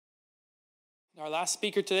Our last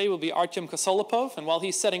speaker today will be Artyom Kossolapov, and while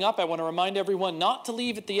he's setting up, I want to remind everyone not to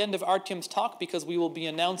leave at the end of Artyom's talk because we will be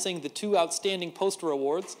announcing the 2 outstanding poster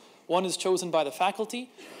awards. One is chosen by the faculty,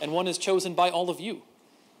 and one is chosen by all of you.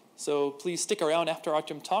 So please stick around after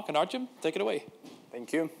Artyom's talk, and Artyom, take it away.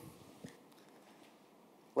 Thank you.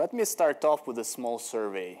 Let me start off with a small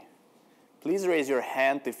survey. Please raise your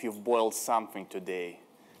hand if you've boiled something today.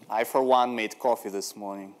 I, for one, made coffee this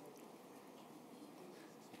morning.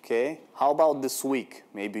 Okay, how about this week?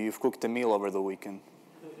 Maybe you've cooked a meal over the weekend.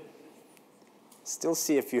 Still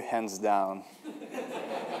see a few hands down.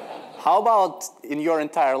 How about in your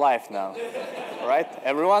entire life now? All right,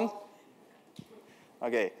 everyone?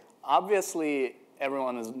 Okay, obviously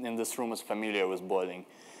everyone in this room is familiar with boiling.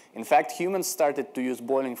 In fact, humans started to use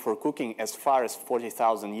boiling for cooking as far as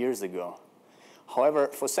 40,000 years ago. However,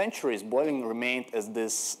 for centuries, boiling remained as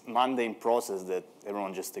this mundane process that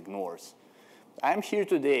everyone just ignores. I'm here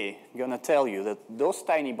today going to tell you that those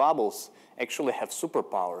tiny bubbles actually have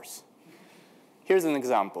superpowers. Here's an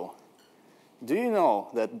example. Do you know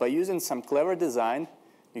that by using some clever design,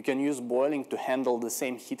 you can use boiling to handle the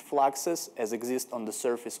same heat fluxes as exist on the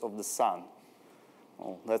surface of the sun?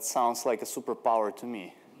 Well, that sounds like a superpower to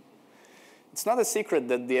me. It's not a secret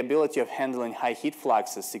that the ability of handling high heat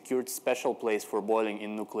fluxes secured a special place for boiling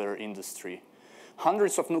in nuclear industry.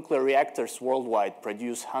 Hundreds of nuclear reactors worldwide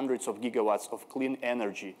produce hundreds of gigawatts of clean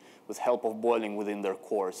energy with help of boiling within their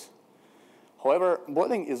cores. However,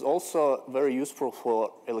 boiling is also very useful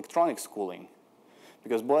for electronics cooling,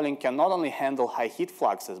 because boiling can not only handle high heat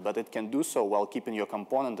fluxes, but it can do so while keeping your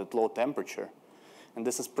component at low temperature. And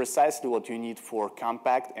this is precisely what you need for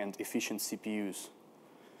compact and efficient CPUs.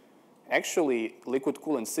 Actually, liquid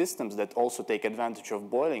cooling systems that also take advantage of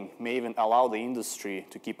boiling may even allow the industry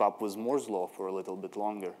to keep up with Moore's law for a little bit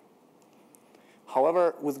longer.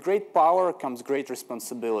 However, with great power comes great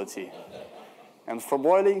responsibility. And for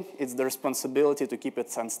boiling, it's the responsibility to keep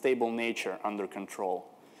its unstable nature under control.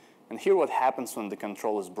 And here what happens when the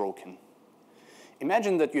control is broken.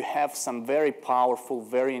 Imagine that you have some very powerful,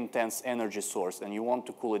 very intense energy source, and you want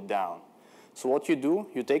to cool it down. So what you do,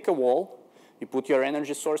 you take a wall, you put your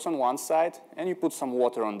energy source on one side, and you put some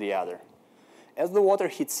water on the other. As the water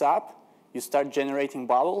heats up, you start generating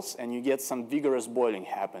bubbles, and you get some vigorous boiling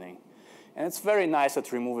happening. And it's very nice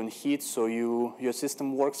at removing heat, so your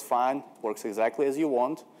system works fine, works exactly as you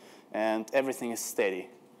want, and everything is steady.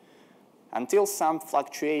 Until some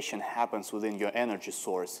fluctuation happens within your energy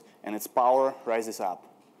source, and its power rises up.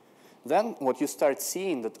 Then what you start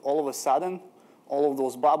seeing that all of a sudden, all of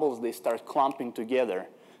those bubbles, they start clumping together,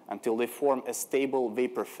 until they form a stable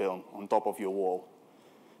vapor film on top of your wall.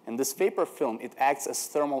 And this vapor film, it acts as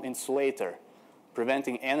thermal insulator,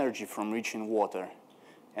 preventing energy from reaching water.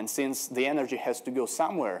 And since the energy has to go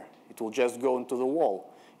somewhere, it will just go into the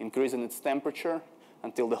wall, increasing its temperature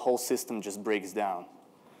until the whole system just breaks down.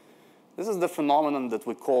 This is the phenomenon that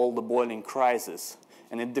we call the boiling crisis,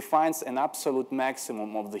 and it defines an absolute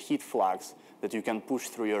maximum of the heat flux that you can push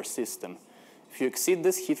through your system. If you exceed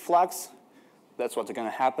this heat flux, that's what's going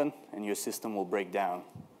to happen, and your system will break down.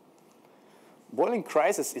 Boiling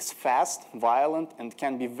crisis is fast, violent, and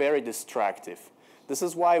can be very destructive. This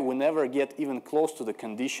is why we never get even close to the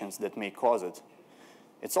conditions that may cause it.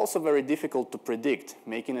 It's also very difficult to predict,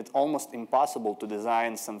 making it almost impossible to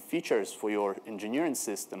design some features for your engineering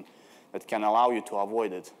system that can allow you to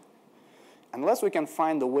avoid it. Unless we can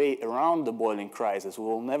find a way around the boiling crisis, we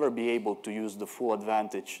will never be able to use the full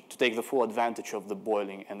advantage, to take the full advantage of the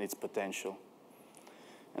boiling and its potential.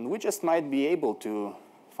 And we just might be able to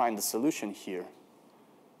find a solution here.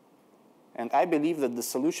 And I believe that the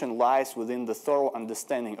solution lies within the thorough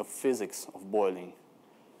understanding of physics of boiling.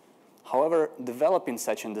 However, developing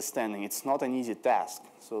such understanding, it's not an easy task.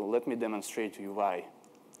 So let me demonstrate to you why.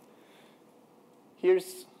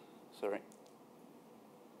 Here's the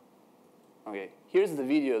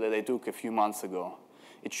video that I took a few months ago.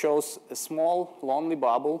 It shows a small, lonely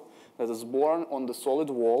bubble that is born on the solid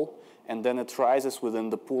wall, and then it rises within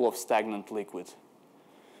the pool of stagnant liquid.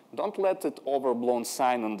 Don't let the overblown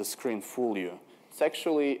sign on the screen fool you. It's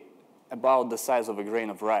actually about the size of a grain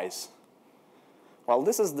of rice. While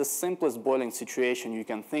this is the simplest boiling situation you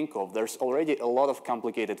can think of, there's already a lot of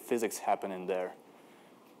complicated physics happening there.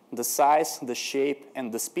 The size, the shape,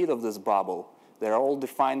 and the speed of this bubble, they're all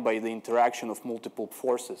defined by the interaction of multiple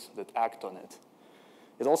forces that act on it.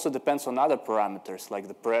 It also depends on other parameters, like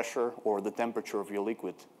the pressure or the temperature of your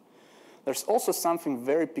liquid. There's also something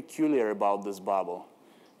very peculiar about this bubble.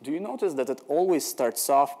 Do you notice that it always starts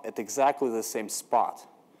off at exactly the same spot?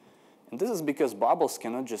 And this is because bubbles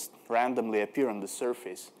cannot just randomly appear on the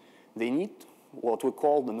surface. They need what we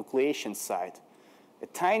call the nucleation site. a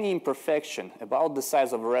tiny imperfection about the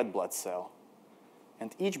size of a red blood cell.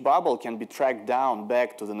 And each bubble can be tracked down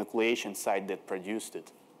back to the nucleation site that produced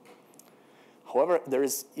it. However, there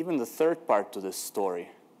is even the third part to this story.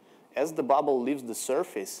 As the bubble leaves the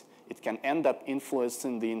surface, it can end up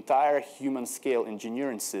influencing the entire human-scale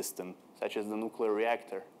engineering system, such as the nuclear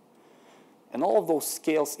reactor. And all of those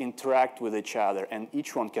scales interact with each other, and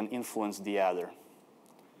each one can influence the other.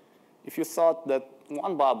 If you thought that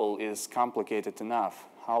one bubble is complicated enough,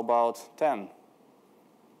 how about 10?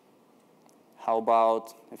 How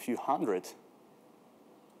about a few hundred?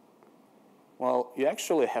 Well, you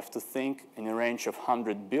actually have to think in a range of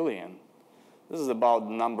 100 billion. This is about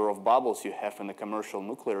the number of bubbles you have in a commercial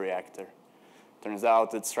nuclear reactor. Turns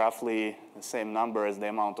out it's roughly the same number as the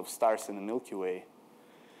amount of stars in the Milky Way.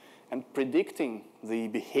 And predicting the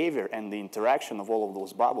behavior and the interaction of all of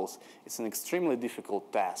those bubbles is an extremely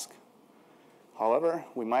difficult task. However,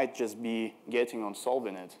 we might just be getting on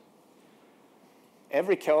solving it.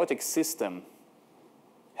 Every chaotic system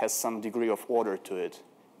has some degree of order to it.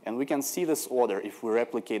 And we can see this order if we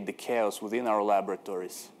replicate the chaos within our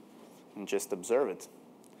laboratories and just observe it.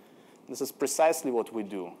 This is precisely what we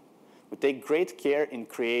do. We take great care in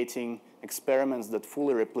creating experiments that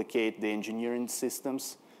fully replicate the engineering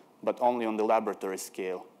systems, but only on the laboratory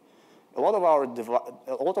scale. A lot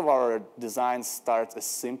of our designs start as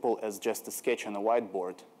simple as just a sketch on a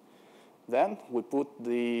whiteboard. Then we put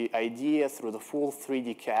the idea through the full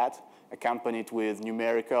 3D CAD, accompanied with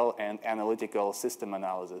numerical and analytical system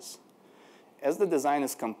analysis. As the design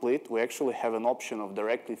is complete, we actually have an option of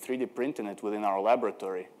directly 3D printing it within our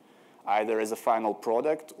laboratory, either as a final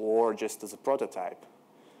product or just as a prototype.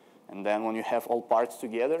 And then when you have all parts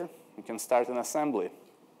together, you can start an assembly.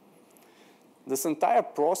 This entire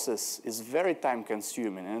process is very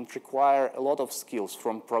time-consuming, and it requires a lot of skills,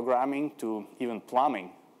 from programming to even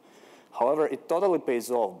plumbing. However, it totally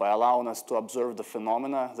pays off by allowing us to observe the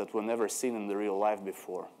phenomena that were never seen in the real life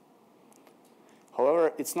before.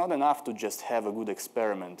 However, it's not enough to just have a good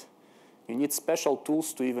experiment. You need special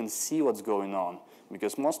tools to even see what's going on,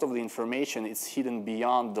 because most of the information is hidden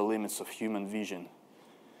beyond the limits of human vision.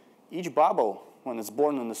 Each bubble, when it's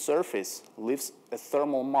born on the surface, leaves a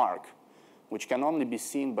thermal mark, which can only be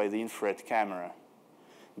seen by the infrared camera.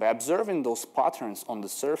 By observing those patterns on the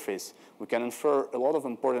surface, we can infer a lot of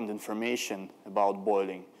important information about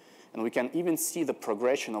boiling. And we can even see the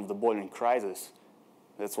progression of the boiling crisis.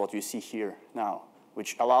 That's what you see here now,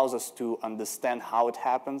 which allows us to understand how it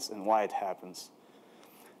happens and why it happens.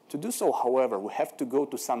 To do so, however, we have to go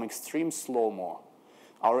to some extreme slow-mo.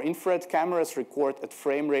 Our infrared cameras record at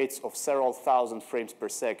frame rates of several thousand frames per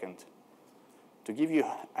second. To give you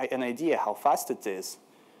an idea how fast it is,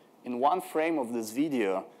 in one frame of this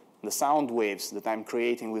video, the sound waves that I'm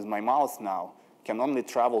creating with my mouth now can only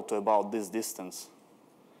travel to about this distance.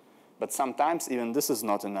 But sometimes even this is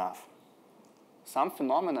not enough. Some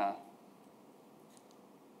phenomena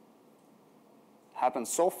happen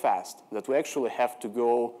so fast that we actually have to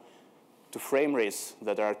go to frame rates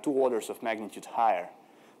that are 2 orders of magnitude higher.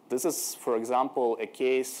 This is, for example, a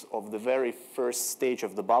case of the very first stage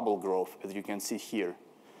of the bubble growth, as you can see here.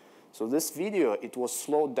 So this video, it was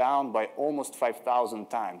slowed down by almost 5,000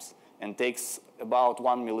 times and takes about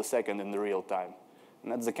 1 millisecond in the real time.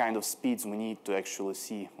 And that's the kind of speeds we need to actually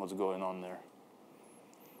see what's going on there.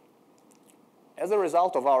 As a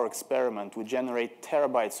result of our experiment, we generate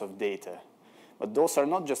terabytes of data. But those are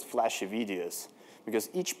not just flashy videos, because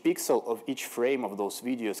each pixel of each frame of those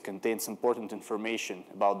videos contains important information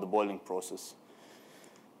about the boiling process.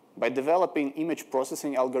 By developing image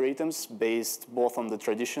processing algorithms based both on the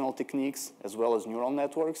traditional techniques as well as neural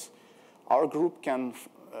networks, our group can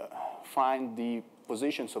find the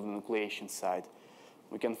positions of the nucleation site.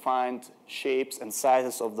 We can find shapes and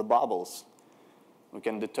sizes of the bubbles. We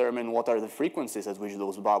can determine what are the frequencies at which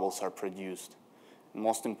those bubbles are produced. And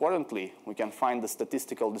most importantly, we can find the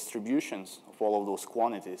statistical distributions of all of those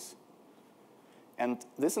quantities. And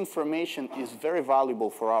this information is very valuable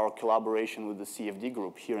for our collaboration with the CFD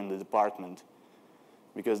group here in the department,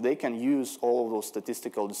 because they can use all of those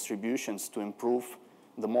statistical distributions to improve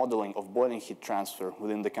the modeling of boiling heat transfer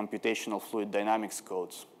within the computational fluid dynamics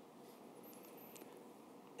codes.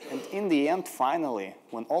 And in the end, finally,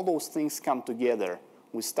 when all those things come together,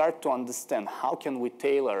 we start to understand how can we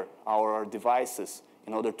tailor our devices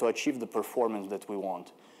in order to achieve the performance that we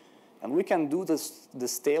want. And we can do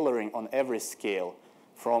this tailoring on every scale,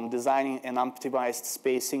 from designing an optimized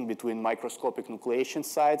spacing between microscopic nucleation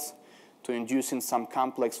sites to inducing some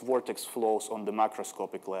complex vortex flows on the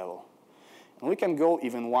macroscopic level. And we can go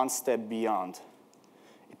even one step beyond.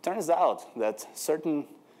 It turns out that certain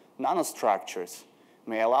nanostructures,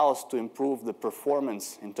 may allow us to improve the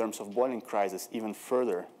performance in terms of boiling crisis even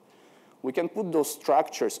further. We can put those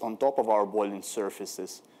structures on top of our boiling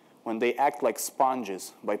surfaces when they act like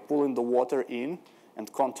sponges by pulling the water in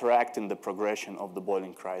and counteracting the progression of the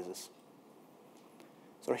boiling crisis.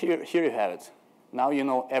 So here you have it. Now you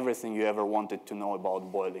know everything you ever wanted to know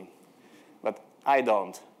about boiling. But I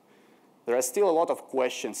don't. There are still a lot of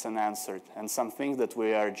questions unanswered and some things that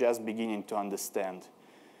we are just beginning to understand.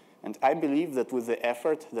 And I believe that with the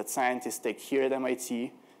effort that scientists take here at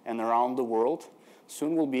MIT and around the world,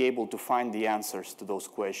 soon we'll be able to find the answers to those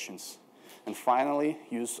questions. And finally,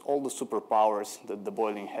 use all the superpowers that the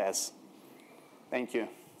boiling has. Thank you.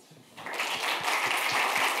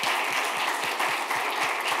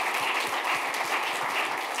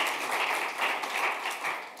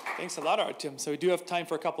 Thanks a lot, Artyom. So we do have time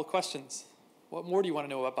for a couple of questions. What more do you want to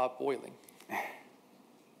know about boiling? I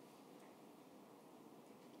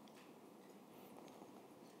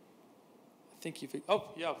think you've, oh,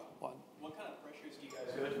 yeah, one. What kind of pressures do you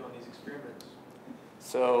guys go to on these experiments?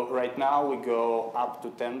 So right now we go up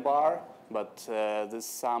to 10 bar, but this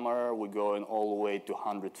summer we're going all the way to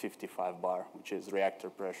 155 bar, which is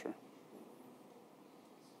reactor pressure.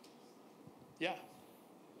 Yeah.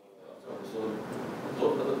 So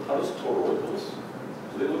how does toroidals,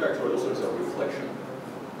 do they look like toroidals or is it a reflection?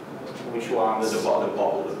 Which one? The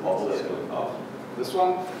bubble that's going up. This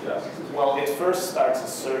one? Yeah. Well, it first starts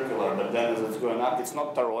as circular, but then as it's going up, it's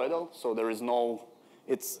not toroidal, so there is no,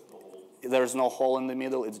 there's no hole in the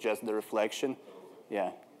middle, it's just the reflection.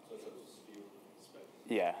 Yeah.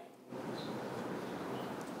 Yeah.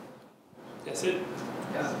 That's it.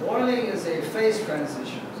 Yeah, boiling is a phase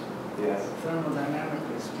transition, Yes.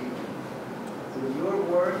 thermodynamically speaking. So your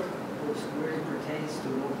work, which really pertains to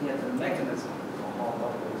looking at the mechanism of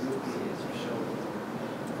the nuclei, as you showed.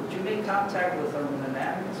 Would you make contact with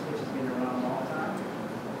thermodynamics, which has been around a long time?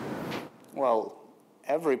 Well,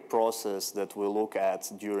 every process that we look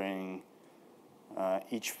at during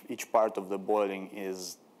each part of the boiling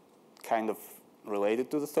is kind of related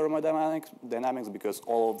to the thermodynamics because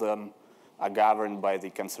all of them are governed by the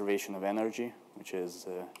conservation of energy, which is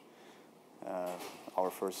our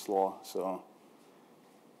first law. So,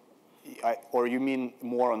 or you mean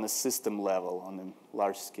more on a system level, on a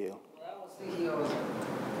large scale? What I was thinking of,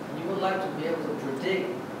 you would like to be able to predict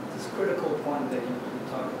this critical point that you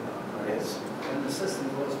talked about, right? Yes. When the system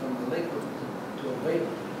goes from a liquid to a vapor.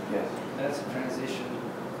 Yes. That's a transition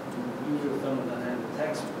in usual thermodynamic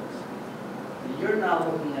textbooks. But you're now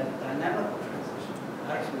looking at dynamical transition,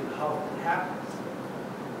 actually how it happens.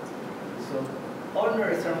 So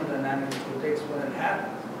ordinary thermodynamics predicts when it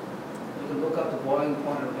happens. You can look up the boiling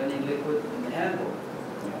point of any liquid in the handbook.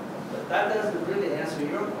 But that doesn't really answer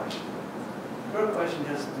your question. Your question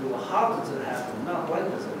has to do with how does it happen, not when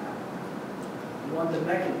does it happen. You want the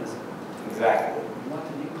mechanism. Exactly. You want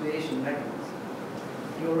the nucleation mechanism.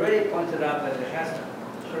 You already pointed out that it has to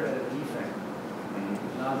occur at a defect.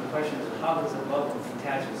 Now the question is, how does the bubble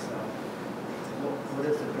detach itself? What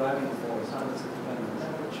is the driving force? How does it depend on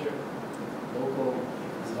temperature, local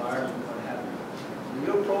environment, what have you? So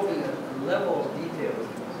you're probing a level of details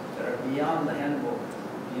that are beyond the handbook,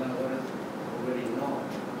 beyond what is already known.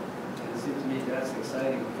 And it seems to me that's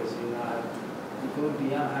exciting because you go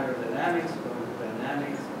beyond hydrodynamics, you go into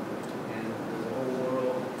dynamics, and there's a whole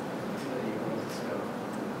world that you're going to discover.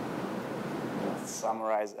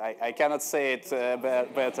 Summarize. I cannot say it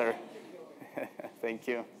better. Thank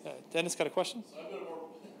you. Dennis got a question?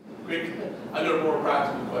 I've got a more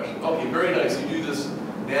practical question. Okay, very nice. You do this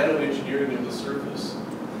nano engineering of the surface.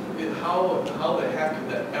 How the heck could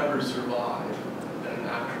that ever survive at an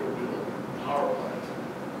actual real power plant?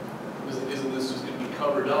 Isn't this just going to be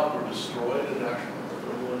covered up or destroyed in an actual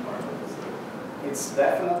thermal environment? It's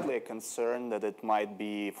definitely a concern that it might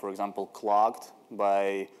be, for example, clogged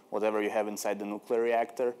by whatever you have inside the nuclear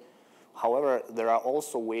reactor. However, there are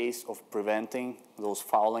also ways of preventing those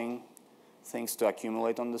fouling things to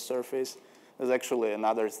accumulate on the surface. There's actually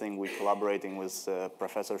another thing we're collaborating with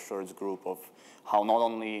Professor Short's group of how not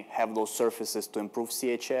only have those surfaces to improve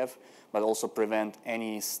CHF, but also prevent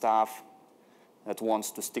any stuff that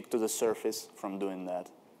wants to stick to the surface from doing that.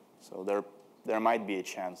 So there might be a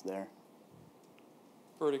chance there.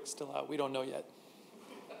 Verdict's still out. We don't know yet.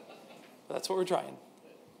 But that's what we're trying.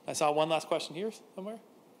 I saw one last question here somewhere.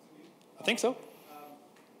 I think so.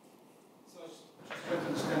 So I was just trying to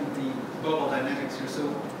understand the global dynamics here.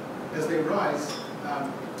 So as they rise,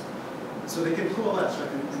 so they can coalesce,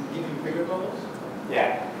 right, and give you bigger bubbles?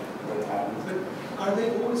 Yeah. But are they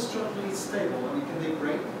always structurally stable? I mean, can they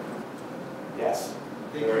break? Yes.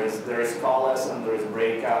 There is coalescence, there is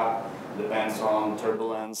breakup. Depends on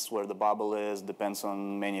turbulence, where the bubble is, depends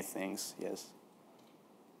on many things, yes.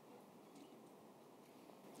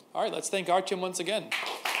 All right, let's thank Artyom once again.